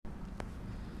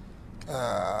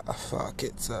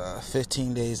It's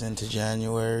 15 days into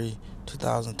January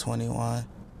 2021.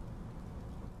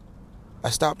 I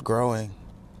stopped growing.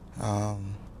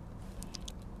 Um,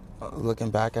 Looking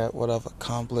back at what I've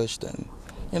accomplished, and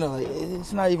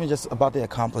it's not even just about the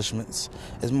accomplishments.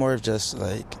 It's more of just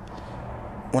like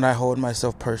when I hold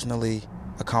myself personally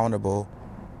accountable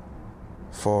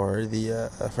for the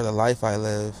life I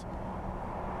live.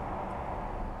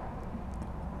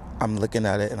 I'm looking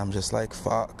at it and I'm just like,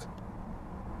 fuck.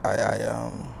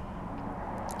 I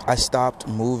stopped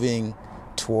moving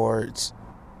towards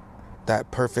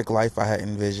that perfect life I had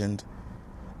envisioned,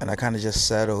 and I kind of just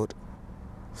settled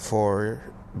for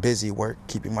busy work,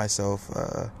 keeping myself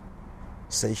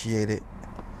satiated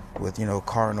with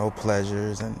carnal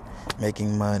pleasures and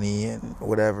making money and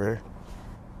whatever.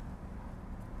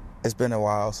 It's been a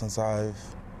while since I've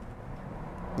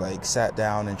sat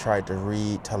down and tried to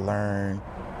read, to learn,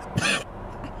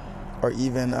 or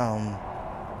even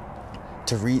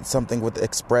to read something with the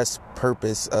express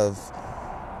purpose of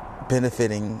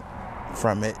benefiting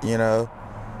from it.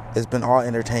 It's been all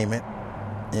entertainment,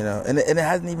 and it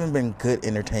hasn't even been good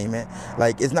entertainment.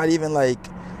 It's not even like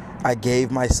I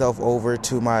gave myself over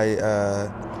to my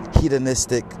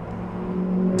hedonistic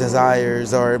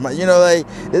desires, or it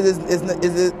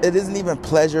isn't even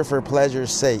pleasure for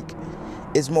pleasure's sake.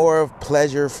 It's more of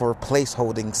pleasure for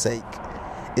placeholding sake.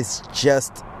 It's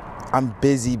just I'm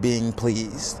busy being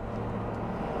pleased,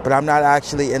 but I'm not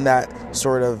actually in that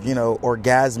sort of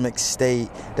orgasmic state,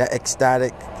 that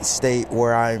ecstatic state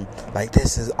where I'm like,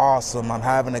 this is awesome, I'm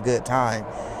having a good time.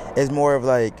 It's more of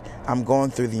like I'm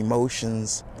going through the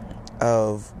emotions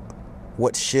of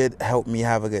what should help me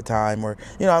have a good time, or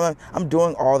I'm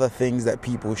doing all the things that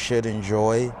people should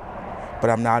enjoy, but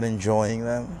I'm not enjoying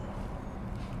them.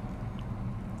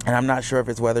 And I'm not sure if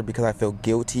it's whether because I feel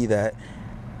guilty that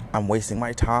I'm wasting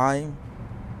my time,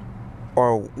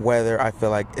 or whether I feel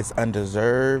like it's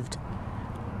undeserved.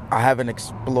 I haven't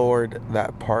explored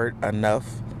that part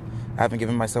enough. I haven't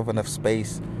given myself enough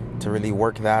space to really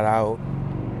work that out.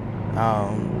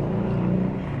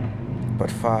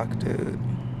 But fuck, dude.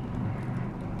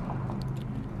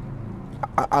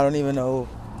 I don't even know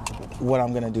what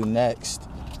I'm gonna do next.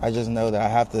 I just know that I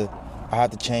have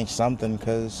to change something,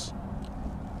 because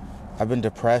I've been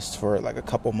depressed for a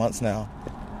couple months now.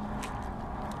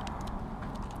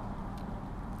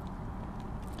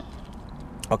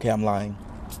 Okay, I'm lying.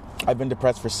 I've been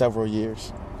depressed for several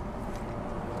years.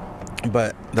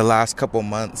 But the last couple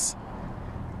months,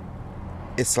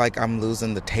 it's like I'm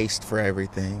losing the taste for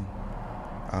everything.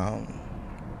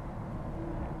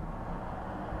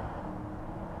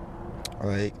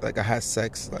 I had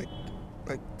sex like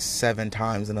 7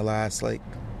 times in the last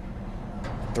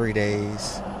 3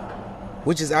 days,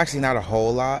 which is actually not a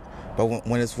whole lot, but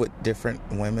when it's with different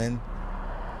women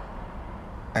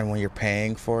and when you're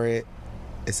paying for it,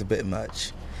 it's a bit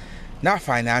much. Not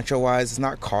financial wise, it's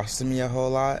not costing me a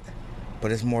whole lot,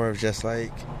 but it's more of just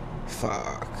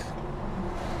fuck.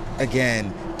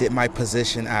 Again, did my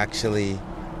position actually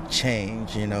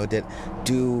change?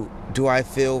 Do I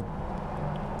feel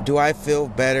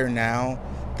better now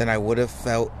than I would have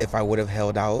felt if I would have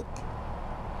held out?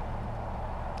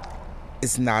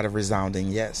 It's not a resounding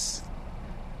yes,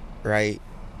 right?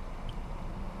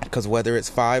 Because whether it's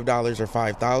 $5 or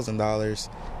 $5,000,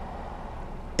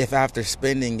 if after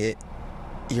spending it,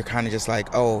 you're kind of just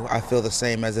oh, I feel the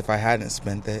same as if I hadn't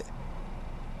spent it,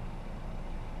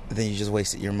 then you just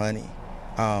wasted your money.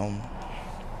 And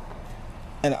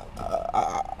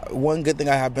one good thing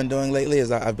I have been doing lately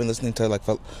is I've been listening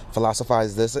to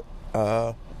Philosophize This.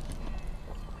 I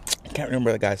can't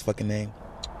remember the guy's fucking name,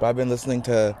 but I've been listening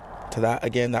to that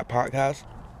again, that podcast.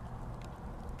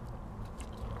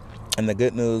 And the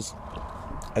good news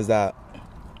is that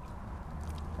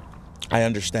I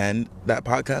understand that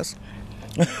podcast.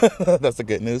 That's the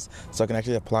good news. So I can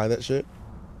actually apply that shit.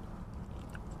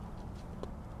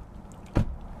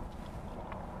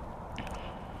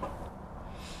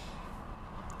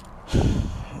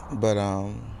 But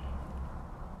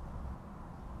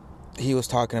he was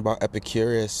talking about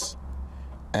Epicurus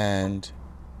and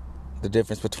the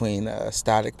difference between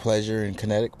static pleasure and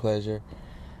kinetic pleasure.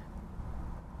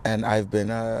 And I've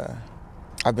been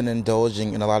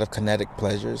indulging in a lot of kinetic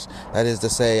pleasures. That is to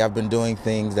say, I've been doing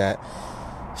things that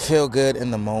feel good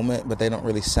in the moment, but they don't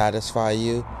really satisfy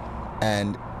you.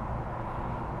 And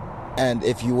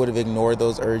if you would have ignored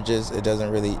those urges, it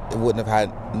wouldn't have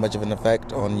had much of an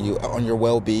effect on you, on your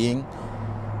well-being,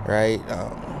 right?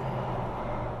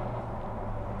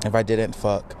 If I didn't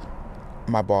fuck,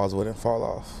 my balls wouldn't fall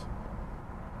off.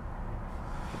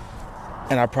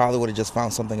 And I probably would have just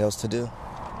found something else to do.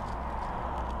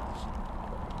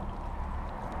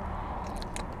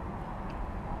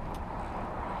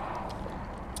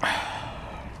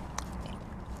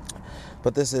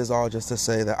 But this is all just to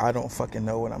say that I don't fucking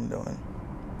know what I'm doing.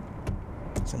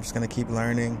 So I'm just gonna keep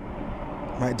learning.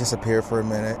 Might disappear for a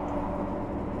minute,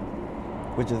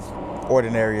 which is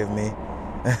ordinary of me.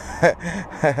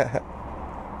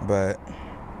 But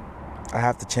I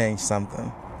have to change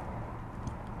something.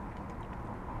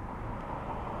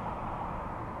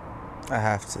 I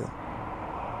have to.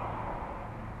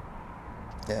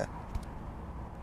 Yeah.